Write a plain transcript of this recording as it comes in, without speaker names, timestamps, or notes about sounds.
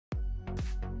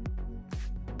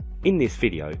In this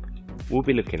video, we'll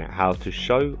be looking at how to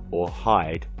show or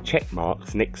hide check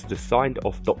marks next to signed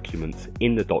off documents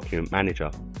in the Document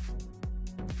Manager.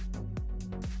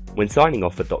 When signing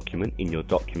off a document in your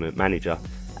Document Manager,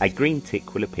 a green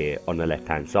tick will appear on the left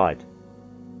hand side.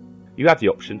 You have the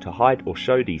option to hide or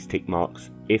show these tick marks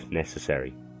if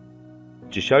necessary.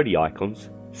 To show the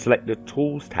icons, select the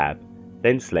Tools tab,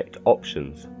 then select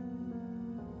Options.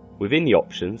 Within the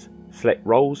options, select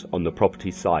Roles on the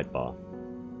Properties sidebar.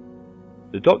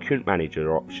 The Document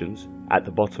Manager options at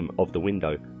the bottom of the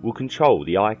window will control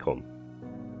the icon.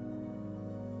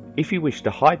 If you wish to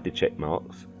hide the check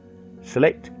marks,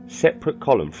 select Separate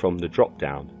Column from the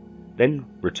drop-down, then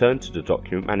return to the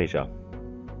Document Manager.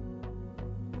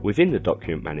 Within the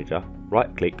Document Manager,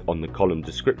 right-click on the column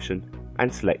description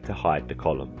and select to hide the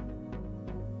column.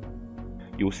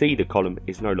 You will see the column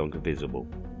is no longer visible.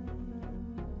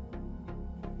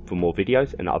 For more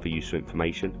videos and other useful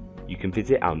information, you can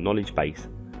visit our knowledge base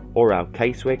or our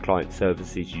CaseWare Client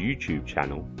Services YouTube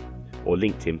channel or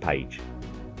LinkedIn page.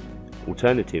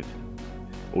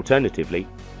 Alternatively,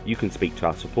 you can speak to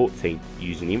our support team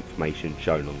using the information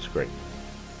shown on screen.